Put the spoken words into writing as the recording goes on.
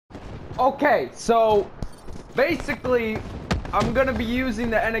Okay, so basically, I'm gonna be using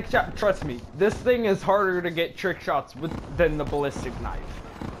the NX shot. Trust me, this thing is harder to get trick shots with than the ballistic knife.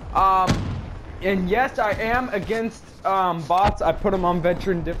 And yes, I am against bots. I put them on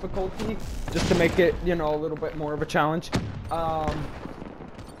veteran difficulty just to make it, you know, a little bit more of a challenge.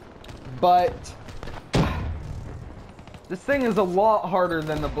 But this thing is a lot harder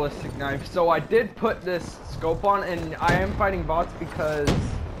than the ballistic knife. So I did put this scope on, and I am fighting bots because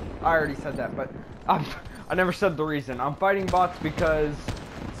I already said that, but I never said the reason. I'm fighting bots because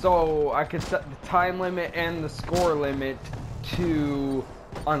so I could set the time limit and the score limit to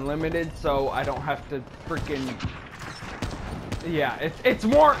unlimited, so I don't have to freaking, yeah, it's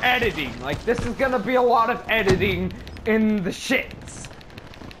more editing. Like, this is gonna be a lot of editing in the shits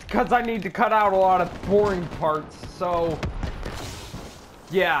because I need to cut out a lot of boring parts. So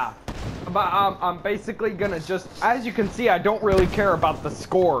yeah, but I'm basically gonna just, as you can see, I don't really care about the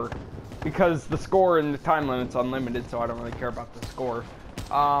score because the score and the time limit's unlimited, so I don't really care about the score.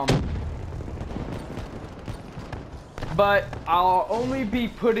 But I'll only be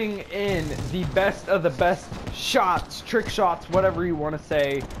putting in the best of the best shots, trick shots, whatever you want to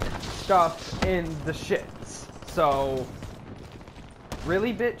say, stuff in the shits. So,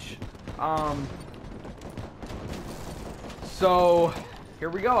 really, bitch? So, here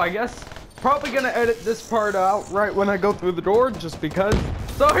we go, I guess. Probably gonna edit this part out right when I go through the door, just because.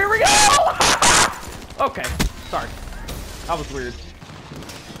 So, here we go! Okay, sorry. That was weird.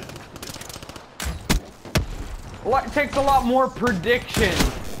 It takes a lot more prediction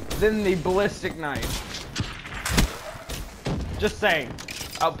than the ballistic knife. Just saying.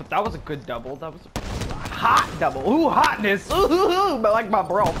 Oh, but that was a good double. That was a hot double. Ooh, hotness. Ooh, but like my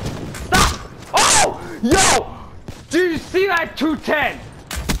bro. Stop! Oh! Yo! Do you see that 210?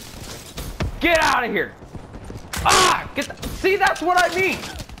 Get out of here. Ah! See, that's what I mean.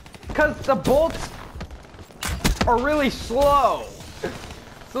 Because the bolts are really slow.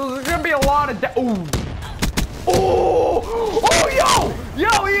 So there's gonna be a lot of ooh. Oh! Oh, yo!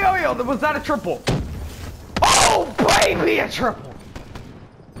 Yo! Was that a triple? Oh, baby, a triple!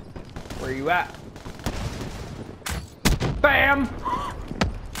 Where are you at? Bam!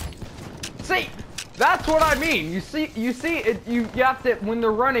 See, that's what I mean. You see it. You have to, when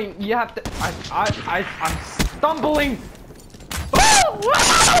they're running, you have to. I'm stumbling. Oh!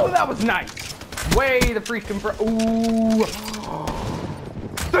 Whoa! That was nice. Way the freaking ooh!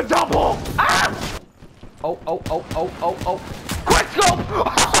 The double! Ah! Oh. Quick scope!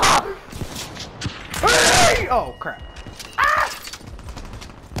 Hey! Oh, crap. Ah!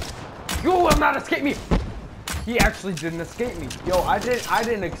 You will not escape me! He actually didn't escape me. Yo, I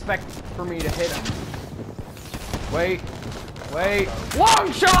didn't expect for me to hit him. Wait.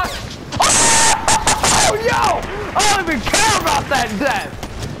 Long shot! Oh, yo! I don't even care about that death!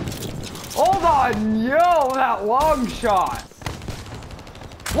 Hold on, yo, that long shot!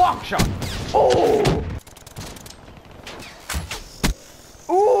 Long shot! Oh!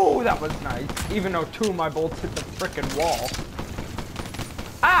 Ooh, that was nice. Even though 2 of my bolts hit the frickin' wall.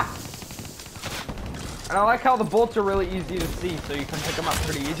 Ah! And I like how the bolts are really easy to see, so you can pick them up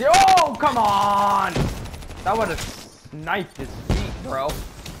pretty easy. Oh, come on! That would have sniped his feet, bro.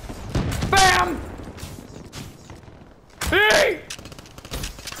 Bam! Hey!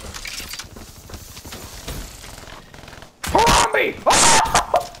 Harambe! Oh!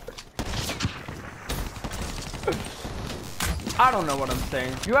 I don't know what I'm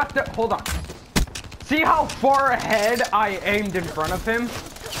saying. You have to, hold on. See how far ahead I aimed in front of him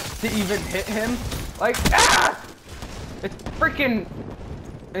to even hit him? Like, ah! It's freaking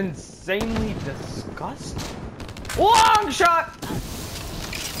insanely disgusting. Long shot!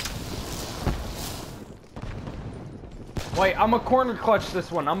 Wait, I'm a corner clutch this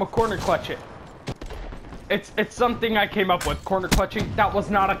one. I'm a corner clutch it. It's something I came up with. Corner clutching. That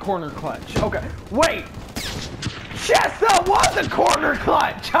was not a corner clutch. Okay, wait! Yes, that was a corner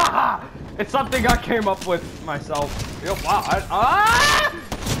clutch! Haha! It's something I came up with myself. Yo, wow.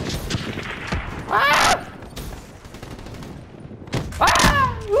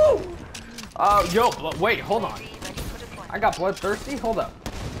 Woo! Yo, wait, hold on. I got bloodthirsty? Hold up.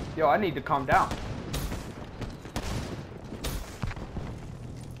 Yo, I need to calm down.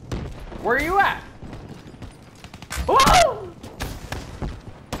 Where are you at? Whoa!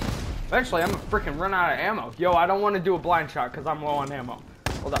 Eventually, I'm gonna freaking run out of ammo. Yo, I don't want to do a blind shot because I'm low on ammo.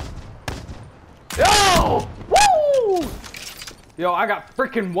 Hold up. Yo! Woo! Yo, I got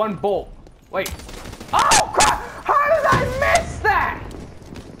freaking 1 bolt. Wait. Oh, crap! How did I miss that?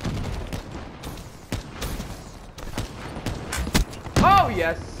 Oh,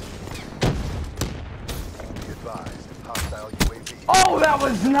 yes. Oh, that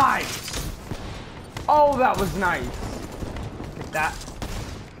was nice. Oh, that was nice. Get that.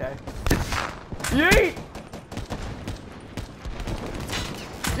 Okay. Yeet!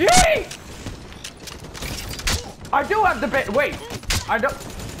 Yeet! I do have the wait. I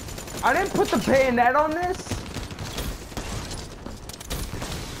didn't put the bayonet on this.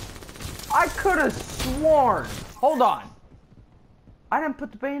 I could have sworn. Hold on. I didn't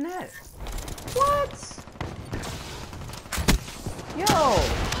put the bayonet. What? Yo.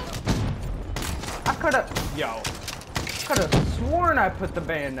 I could have sworn I put the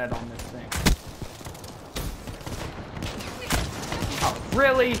bayonet on this thing. Oh,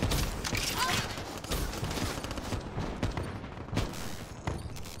 really?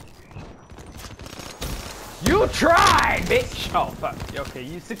 You tried, bitch! Oh, fuck. Okay,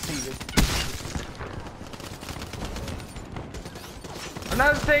 you succeeded.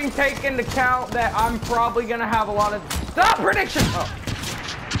 Another thing, take into account that I'm probably gonna have a lot of... Stop prediction! Oh.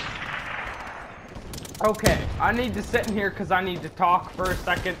 Okay, I need to sit in here because I need to talk for a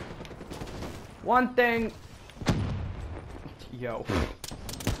second. One thing... Yo.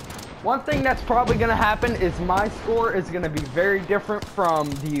 One thing that's probably gonna happen is my score is gonna be very different from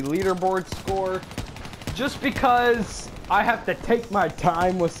the leaderboard score. Just because I have to take my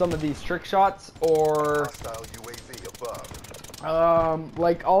time with some of these trick shots, or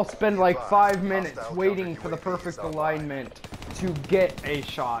like I'll spend like 5 minutes waiting for the perfect alignment to get a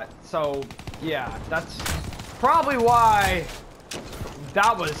shot. So yeah, that's probably why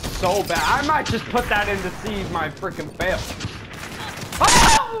that was so bad. I might just put that in to see my freaking fail.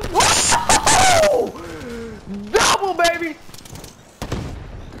 Oh! Double, baby!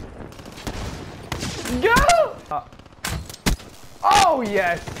 Go! Oh,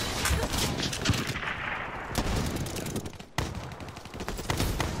 yes!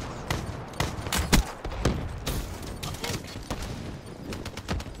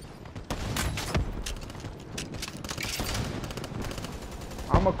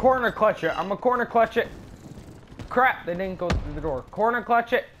 I'm a corner clutch it. I'm a corner clutch it. Crap, they didn't go through the door. Corner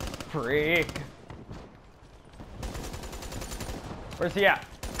clutch it. Freak. Where's he at?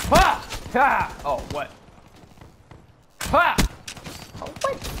 Ha! Ha! Oh, what? Ha! Oh,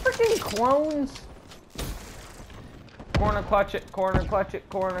 what? Freaking clones! Corner clutch it, corner clutch it,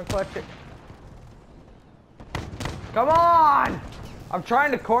 corner clutch it. Come on! I'm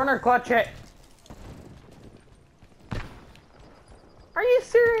trying to corner clutch it. Are you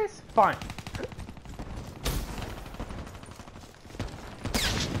serious? Fine.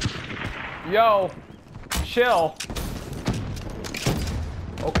 Yo, chill.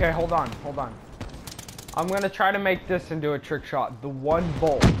 Okay, hold on, hold on. I'm gonna try to make this into a trick shot. The one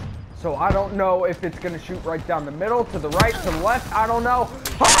bolt. So I don't know if it's gonna shoot right down the middle, to the right, to the left. I don't know.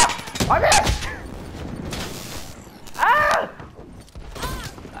 Ah! I missed! Ah!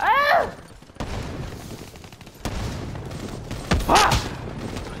 Ah! Ah!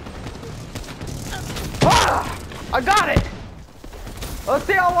 Ah! I got it! Let's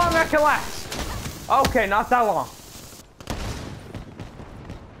see how long that can last. Okay, not that long.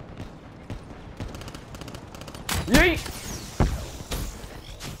 Yeet!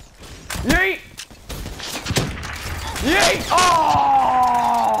 Yeet! Yeet!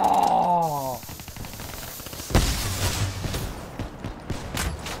 Oh!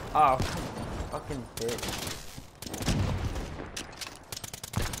 Oh, come on, fucking bitch.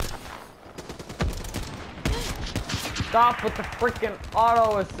 Stop with the freaking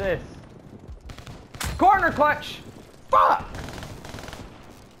auto assist. Corner clutch! Fuck!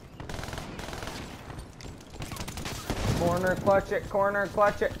 Corner clutch it, corner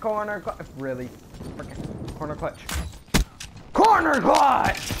clutch it, corner clutch. Really? Freaking corner clutch. Corner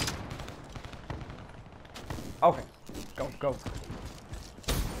clutch! Okay. Go, go.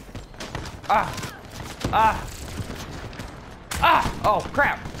 Ah! Ah! Ah! Oh,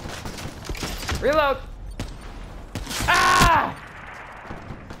 crap! Reload! Ah!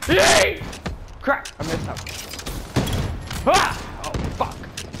 Yeet! Crap! I missed out. Ah! Oh, fuck.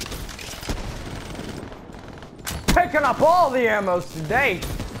 Picking up all the ammos today.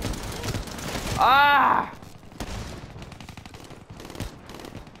 Ah!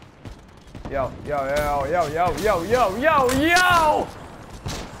 Yo, yo, yo, yo, yo, yo, yo, yo, yo!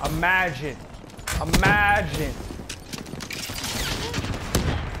 Imagine. Imagine.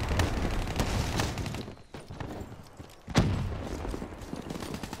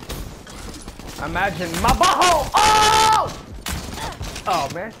 Imagine my butthole! Oh! Oh,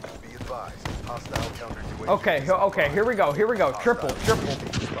 man. Okay, okay, here we go, here we go. Triple, triple.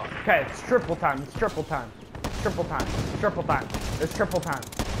 Okay, it's triple time, it's triple time. It's triple time, it's triple time. It's triple time.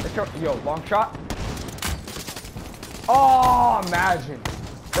 It's yo, long shot. Oh, imagine.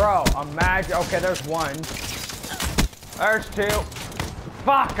 Bro, imagine. Okay, there's one. There's two.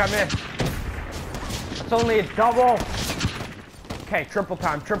 Fuck, I missed. It's only a double. Okay, triple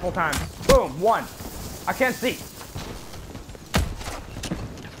time, triple time. Boom, one. I can't see.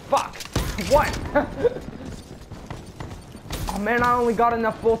 Fuck. One. Oh man, I only got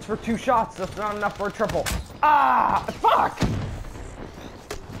enough bullets for 2 shots. That's not enough for a triple. Ah, fuck.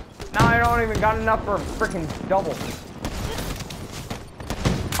 Now I don't even got enough for a freaking double.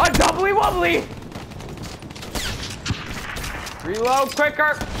 A doubly wobbly. Reload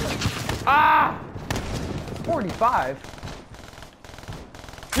quicker. Ah. 45.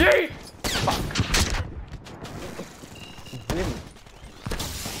 Yeet. Fuck. Really?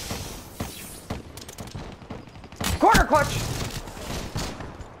 Quarter clutch.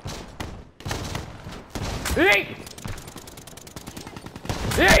 Yeet.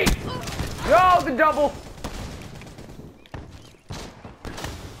 Yeet. Yo, the double.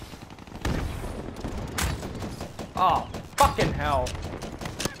 Oh, fucking hell.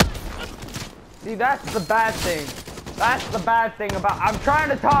 See, that's the bad thing. That's the bad thing about... I'm trying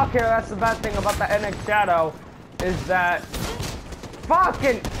to talk here. That's the bad thing about the NX Shadow. Is that...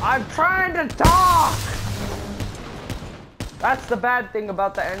 Fucking... I'm trying to talk! That's the bad thing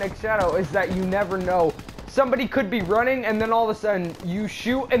about the NX Shadow. Is that you never know. Somebody could be running and then all of a sudden you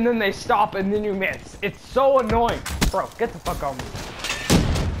shoot and then they stop and then you miss. It's so annoying. Bro, get the fuck on me.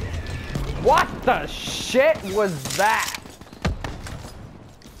 What the shit was that?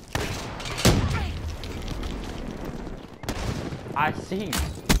 I see.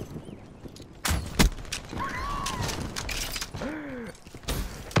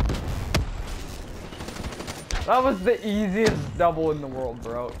 That was the easiest double in the world,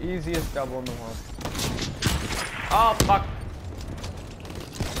 bro. Easiest double in the world. Oh, fuck.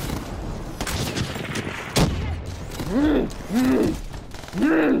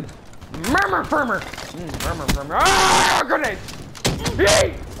 Murmur firmer. Murmur firmer. Ah, grenade.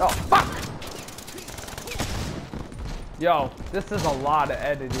 Oh, fuck. Yo, this is a lot of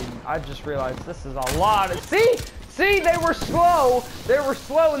editing. I just realized this is a lot of... See? See, they were slow. They were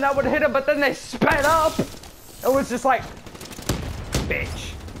slow and that would hit them, but then they sped up. It was just like...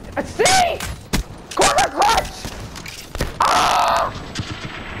 Bitch. See? Quarter clutch! Ah!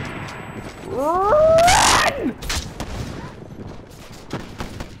 Run!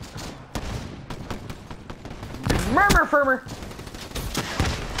 Murmur firmer.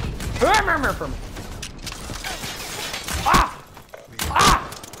 Murmur firmer. Ah! Ah!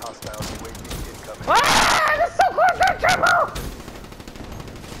 Hostile UAV incoming. Ah! That's so close to triple!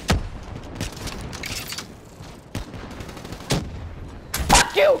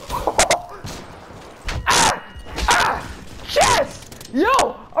 Fuck you! Ah! Ah! Yes! Yo!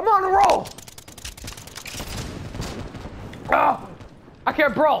 I'm on a roll! Oh! I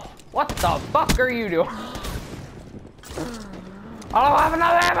can't brawl. What the fuck are you doing? I don't have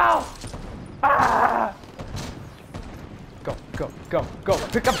enough ammo! Ah! Go, go, go, go.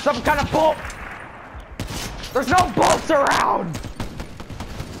 Pick up some kind of bolt! There's no bolts around!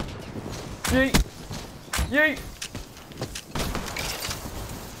 Yeet! Yeet!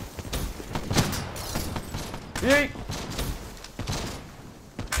 Yeet!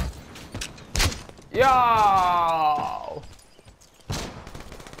 Yo!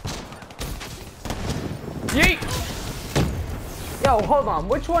 Yeet! Yo, hold on.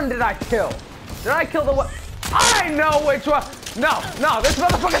 Which one did I kill? Did I kill the one? I know which one! No, no, this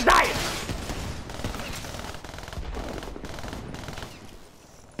motherfucker's dying!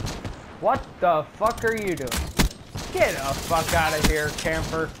 What the fuck are you doing? Get the fuck out of here,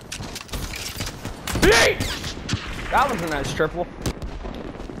 camper. Yeet! That was a nice triple.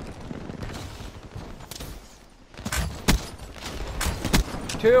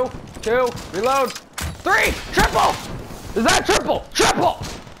 Two, reload. 3, triple! Is that triple? Triple!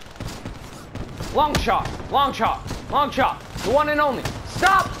 Long shot, long shot, long shot. The one and only.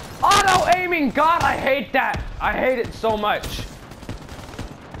 Stop auto-aiming! God, I hate that. I hate it so much.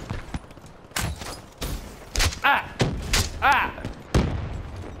 Ah! Ah!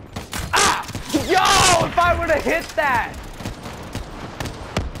 Ah! Yo! If I would have hit that!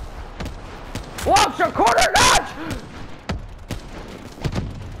 Long shot, quarter notch!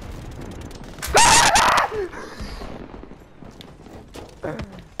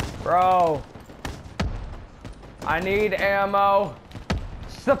 Bro, I need ammo.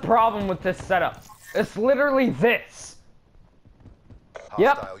 It's the problem with this setup. It's literally this.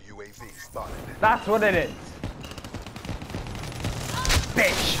 Hostile UAV spotted. That's what it is.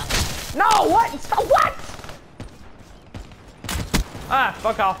 Bitch. No, what? What? Ah,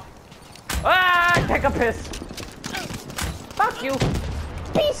 fuck off. Ah, take a piss. Fuck you.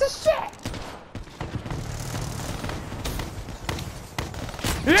 piece of shit!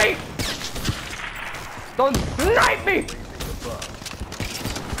 Yeet! Don't snipe me!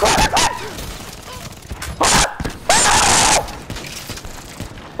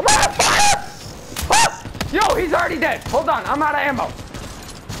 Yo, he's already dead. Hold on, I'm out of ammo.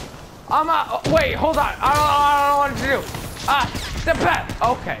 I'm out. Wait, hold on. I don't know what to do. Step back.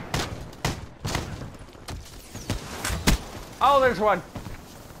 Okay. Oh, there's one.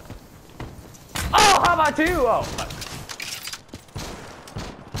 Oh, how about you? Oh,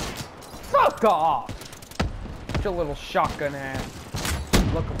 fuck off. Such a little shotgun ass.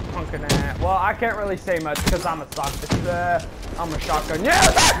 Look a punkin' ass. Well, I can't really say much because I'm a sock. I'm a shotgun. Yeah!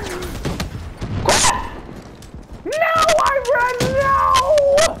 No, I ran.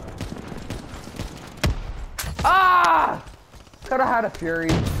 No! Ah! Could have had a Fury.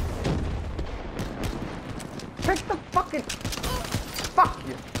 Pick the fucking. Fuck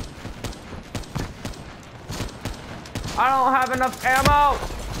you. I don't have enough ammo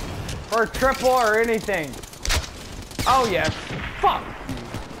for a triple or anything. Oh yes. Fuck you.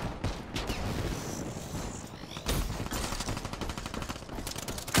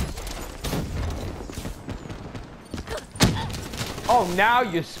 Oh, now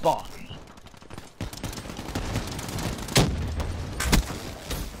you spawn.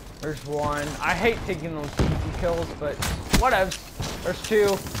 There's one. I hate taking those easy kills, but whatever. There's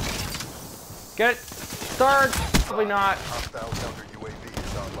two. Get it. Third. Probably not. Hostile counter UAV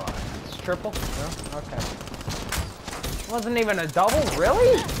is online. It's triple? No? Okay. Wasn't even a double?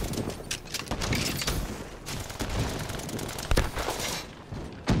 Really?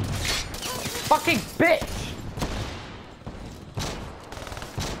 Fucking bitch!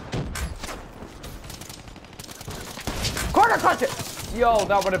 Corner clutch it! Yo,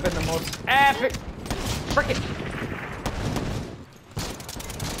 that would have been the most epic frickin'.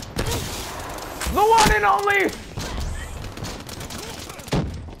 The one and only!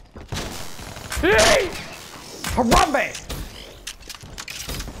 Hey! Harambe!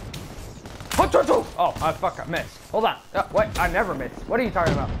 Oh, I missed. Hold on. Wait, I never missed. What are you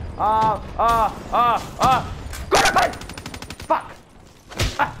talking about? Corner clutch! Fuck!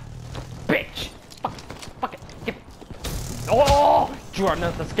 Bitch! Fuck it. Get. Oh! You are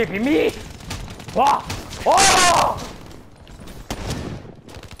not escaping me! Oh! Oh!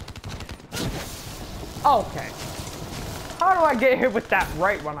 Okay. How do I get hit with that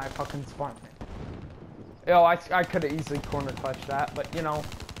right when I fucking spawn it? Yo, I could have easily corner clutched that, but you know,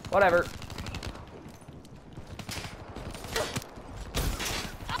 whatever.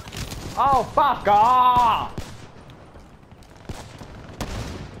 Oh, fuck off!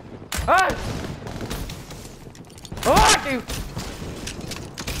 Hey! Oh, you!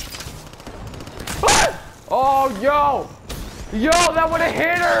 Oh, yo! Yo, that would have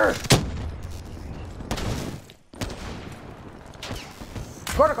hit her!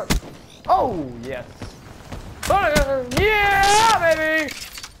 Oh, yes. Yeah, baby!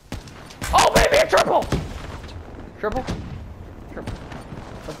 Oh, baby, a triple! Triple? Triple.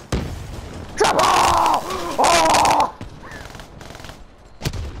 Triple! Oh!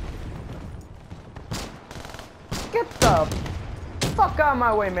 Get the fuck out of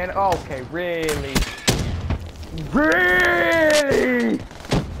my way, man. Okay, really? Really?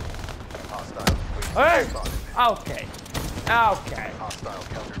 Hey! Okay. Okay.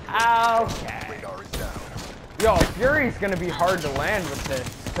 Okay. Yo, Fury's gonna be hard to land with this,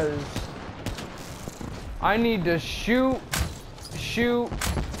 because I need to shoot,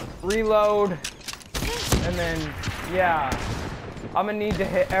 reload, and then, yeah, I'm gonna need to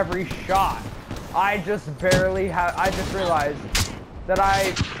hit every shot. I just realized that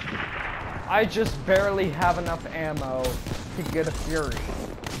I just barely have enough ammo to get a Fury,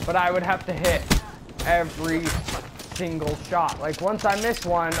 but I would have to hit every single shot. Like once I miss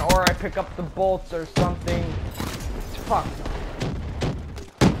one or I pick up the bolts or something, it's fucked.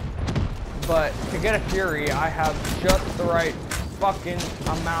 But to get a Fury, I have just the right fucking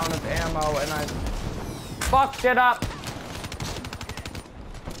amount of ammo and I fucked it up.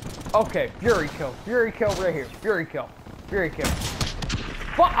 Okay, Fury kill right here. Fury kill.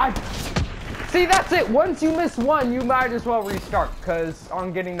 Fuck! See, that's it. Once you miss one, you might as well restart, because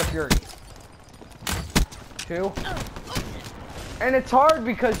I'm getting the Fury. Two. And it's hard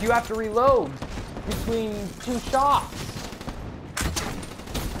because you have to reload between two shots.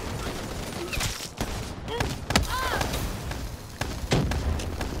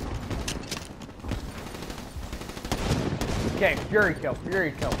 Okay, Fury kill.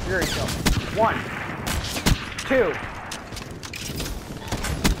 1, 2,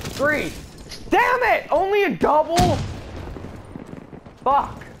 3. Damn it! Only a double?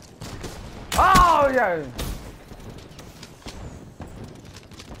 Fuck! Oh, yeah!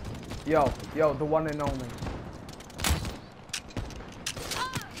 Yo, the one and only.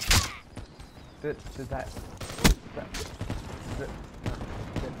 Did that.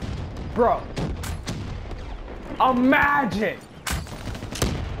 Bro! Imagine!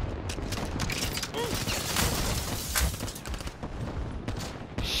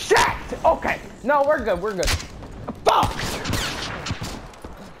 Shit! Okay, no, we're good, we're good. Fuck!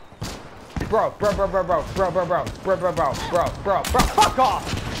 Bro, fuck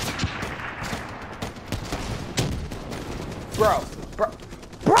off! Bro.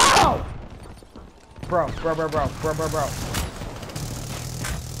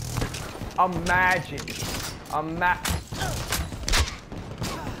 Imagine.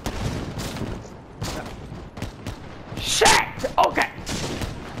 Shit! Okay.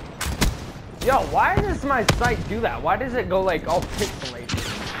 Yo, why does my sight do that? Why does it go like all pixelated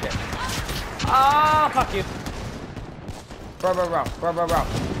and shit? Ah, fuck you. Bro.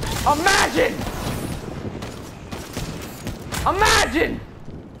 Imagine!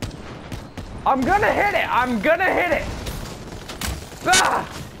 I'm gonna hit it!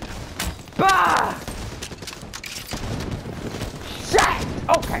 Bah! Shit!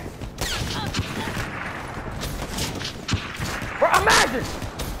 Okay. Bro, imagine!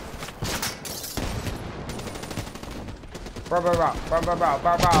 Bro.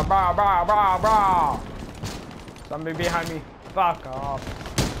 Somebody behind me. Fuck off.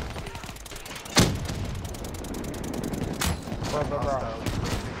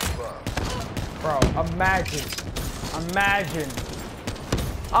 Bro, imagine!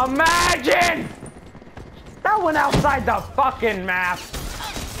 That went outside the fucking map!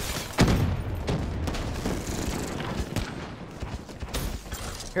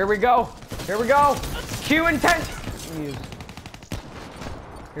 Here we go! Cue intense music.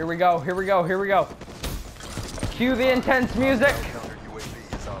 Here we go. Cue the intense music.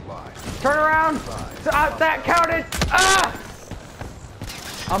 Turn around! That counted! Ah!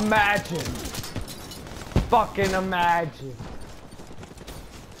 Imagine. Fucking imagine.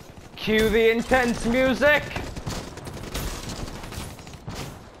 Cue the intense music.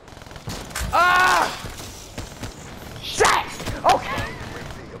 Ah! Shit! Okay.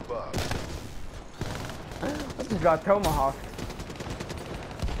 I just got tomahawk.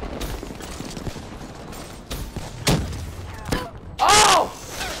 Oh!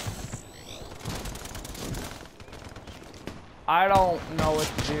 I don't know what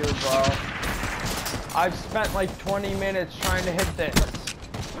to do, bro. I've spent like 20 minutes trying to hit this.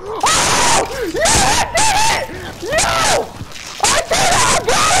 Oh! Yeah, I did it! Yo! I did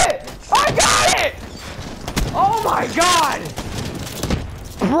it! I got it! Oh my god!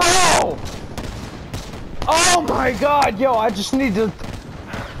 Bro! Oh my god, yo, I just need to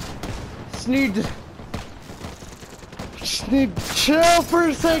chill for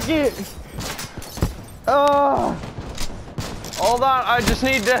a second. Hold on, I just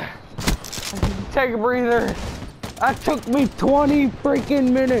need to take a breather. That took me 20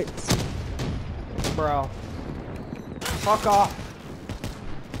 freaking minutes. Bro. Fuck off.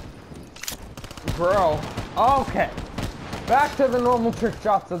 Bro. Okay. Back to the normal trick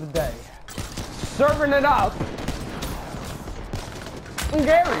shots of the day. Serving it up in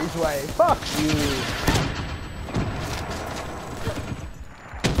Gary's way. Fuck you.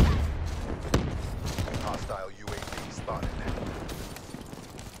 Hostile UAV spotted.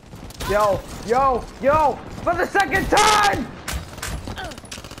 Yo, for the second time!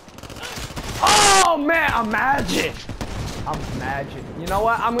 Oh man, imagine. You know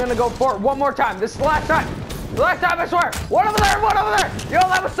what? I'm gonna go for it one more time. This is the last time. The last time, I swear. One over there. Yo,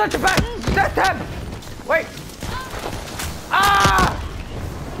 that was such a bad attempt. Wait. Ah!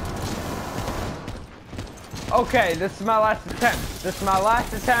 Okay, this is my last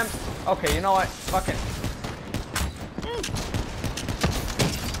attempt. Okay, you know what? Fuck it.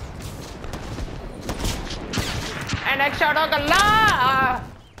 And I ShawdowClaw!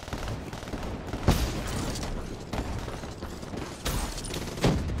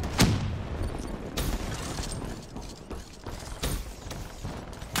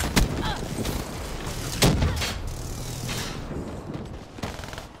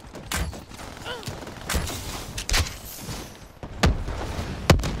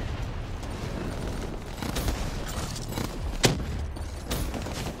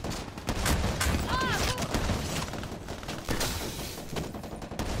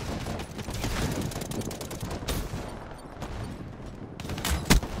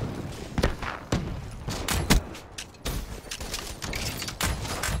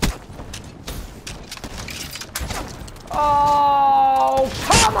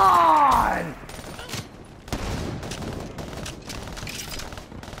 on!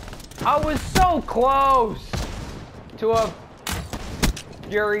 I was so close to a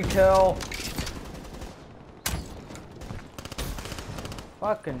Fury kill.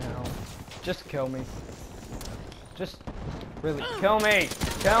 Fucking hell. Just kill me. Just really kill me.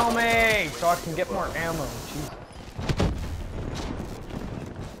 Kill me so I can get more ammo. Jesus.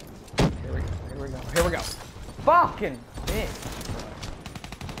 Here we go. Here we go. Here we go. Fucking bitch.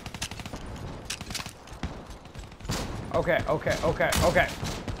 Okay, okay, okay, okay.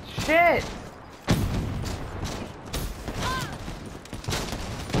 Shit!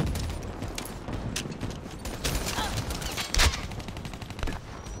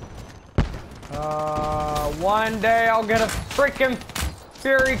 One day I'll get a freaking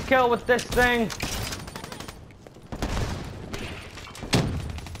Fury kill with this thing.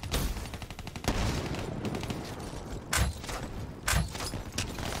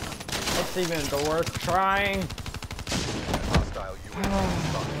 It's even worth trying. Hostile UAV.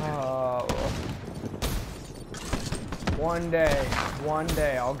 One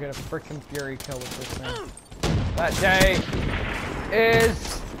day I'll get a freaking Fury kill with this thing. That day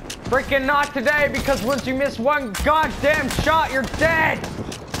is freaking not today, because once you miss one goddamn shot, you're dead! Be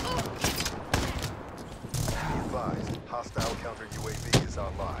advised, hostile counter UAV is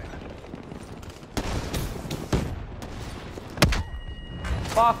online.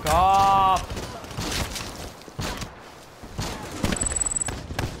 Fuck off!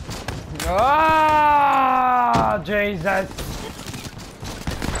 Ah, Jesus!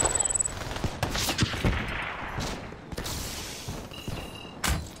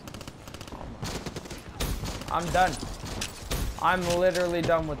 I'm done. I'm literally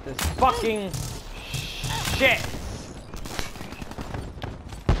done with this fucking shit.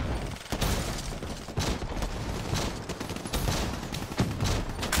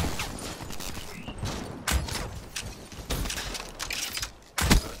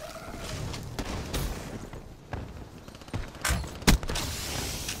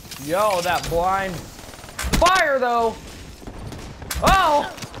 Yo, that blind fire though. Oh!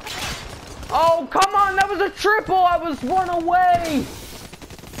 Oh, come on, that was a triple! I was one away!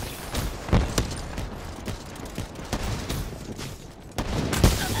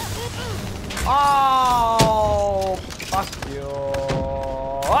 Oh, fuck you.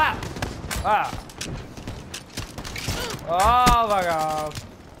 Ah! Ah! Oh my god.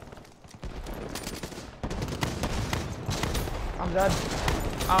 I'm done.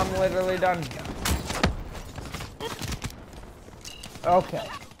 I'm literally done. Okay.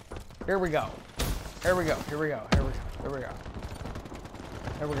 Here we go. Here we go. Here we go. Here we go. Here we go.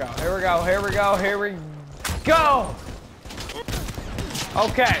 Here we go. Here we go. Here we go. Here we go.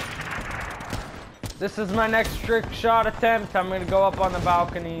 Okay. This is my next trick shot attempt. I'm gonna go up on the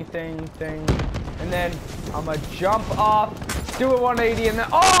balcony thing, and then I'm gonna jump off, do a 180, and then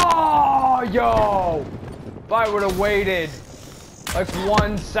oh, yo! If I would have waited like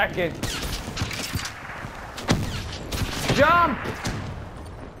 1 second. Jump!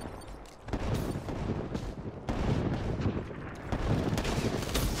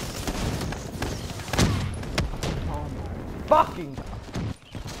 Fucking God.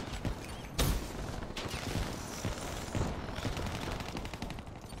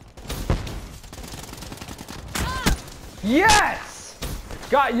 Yes!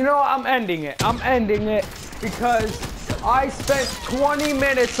 God, you know what? I'm ending it. I'm ending it because I spent 20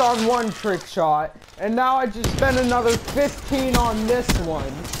 minutes on one trick shot and now I just spent another 15 on this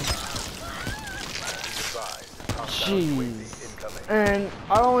one. Jeez. And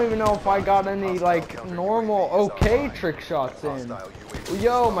I don't even know if I got any like normal okay trick shots in.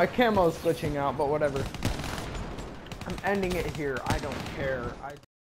 Yo, my camo's glitching out, but whatever. I'm ending it here. I don't care.